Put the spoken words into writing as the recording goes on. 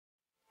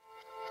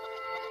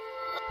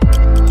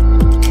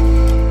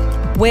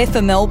We're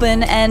for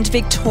Melbourne and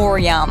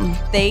Victoria.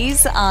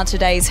 These are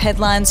today's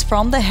headlines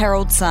from the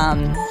Herald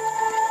Sun.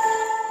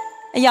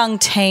 A young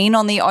teen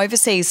on the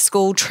overseas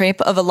school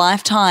trip of a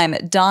lifetime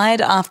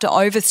died after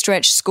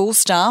overstretched school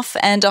staff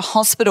and a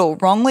hospital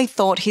wrongly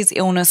thought his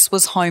illness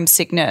was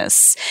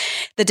homesickness.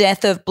 The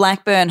death of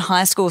Blackburn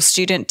High School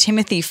student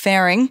Timothy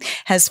Faring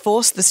has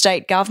forced the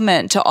state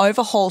government to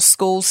overhaul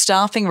school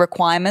staffing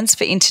requirements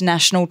for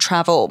international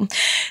travel.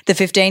 The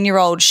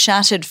 15-year-old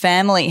shattered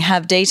family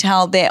have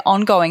detailed their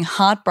ongoing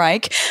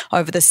heartbreak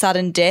over the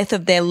sudden death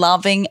of their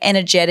loving,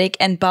 energetic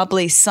and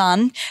bubbly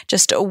son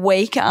just a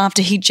week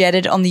after he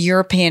jetted on the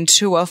European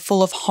tour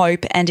full of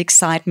hope and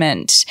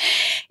excitement.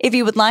 If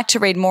you would like to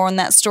read more on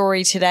that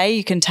story today,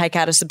 you can take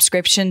out a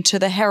subscription to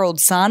the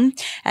Herald Sun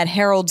at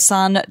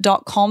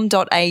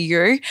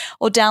heraldsun.com.au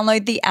or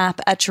download the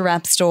app at your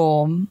app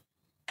store.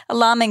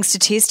 Alarming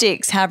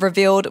statistics have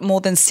revealed more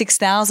than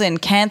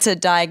 6,000 cancer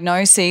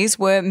diagnoses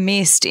were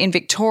missed in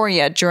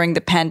Victoria during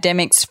the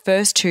pandemic's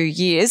first 2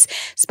 years,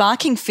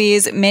 sparking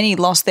fears many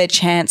lost their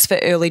chance for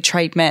early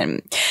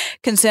treatment.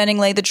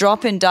 Concerningly, the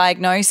drop in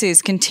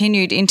diagnoses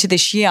continued into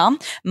this year,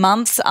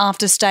 months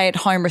after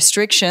stay-at-home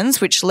restrictions,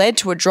 which led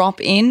to a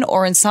drop in,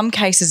 or in some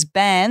cases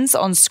bans,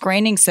 on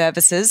screening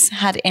services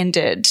had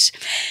ended.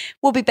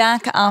 We'll be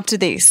back after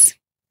this.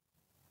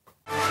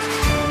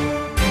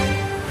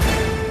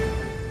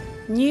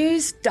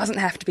 News doesn't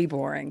have to be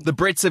boring. The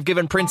Brits have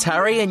given Prince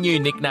Harry a new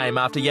nickname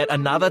after yet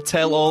another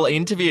tell-all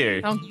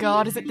interview. Oh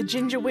God, is it the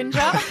Ginger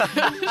Whinger?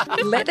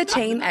 Let the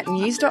team at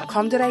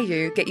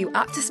news.com.au get you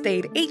up to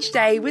speed each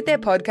day with their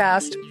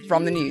podcast,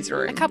 From the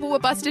Newsroom. A couple were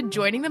busted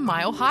joining the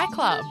Mile High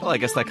Club. Well, I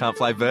guess they can't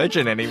fly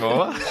Virgin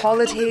anymore.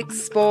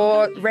 Politics,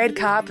 sport, red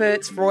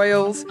carpets,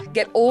 royals.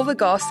 Get all the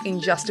goss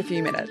in just a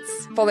few minutes.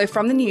 Follow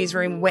From the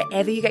Newsroom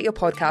wherever you get your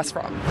podcast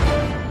from.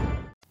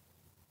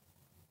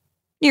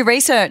 New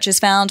research has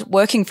found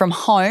working from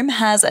home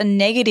has a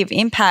negative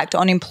impact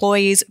on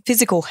employees'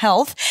 physical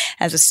health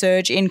as a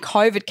surge in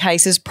COVID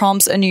cases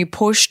prompts a new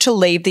push to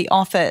leave the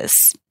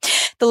office.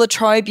 The La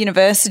Trobe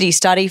University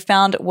study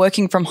found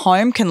working from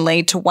home can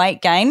lead to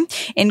weight gain,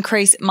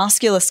 increased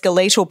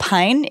musculoskeletal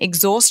pain,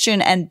 exhaustion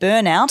and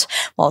burnout,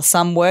 while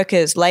some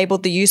workers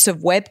labelled the use of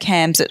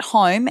webcams at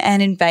home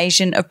an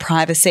invasion of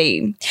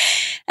privacy.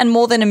 And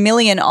more than 1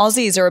 million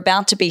Aussies are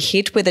about to be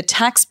hit with a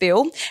tax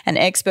bill, and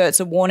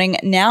experts are warning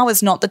now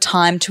is not the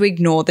time to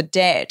ignore the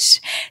debt.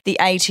 The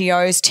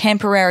ATO's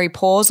temporary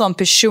pause on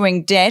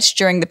pursuing debt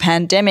during the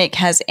pandemic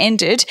has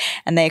ended,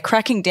 and they're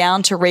cracking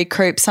down to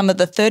recoup some of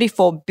the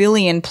 $34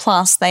 billion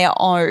plus they are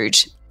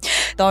owed.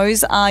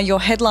 Those are your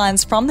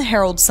headlines from the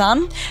Herald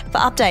Sun. For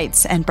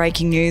updates and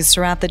breaking news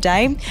throughout the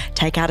day,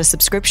 take out a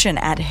subscription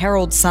at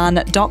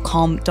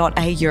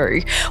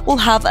heraldsun.com.au. We'll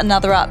have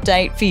another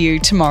update for you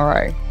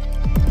tomorrow.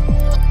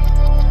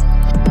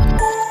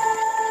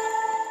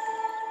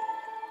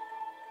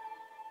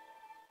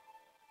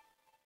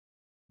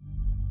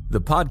 The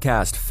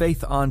podcast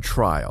Faith on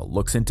Trial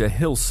looks into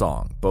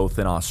Hillsong, both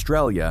in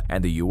Australia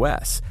and the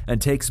US,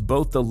 and takes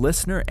both the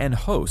listener and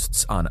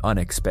hosts on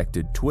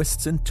unexpected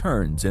twists and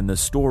turns in the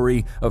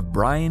story of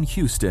Brian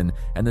Houston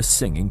and the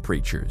Singing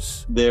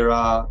Preachers. There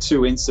are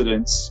 2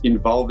 incidents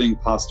involving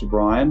Pastor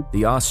Brian.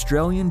 The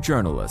Australian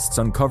journalists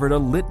uncovered a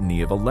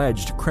litany of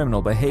alleged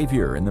criminal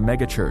behavior in the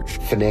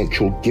megachurch.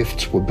 Financial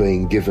gifts were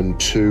being given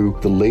to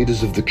the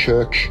leaders of the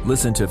church.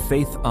 Listen to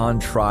Faith on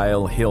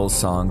Trial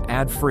Hillsong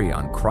ad-free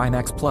on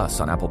Crimex Plus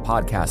on Apple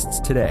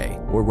Podcasts today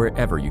or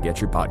wherever you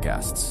get your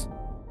podcasts.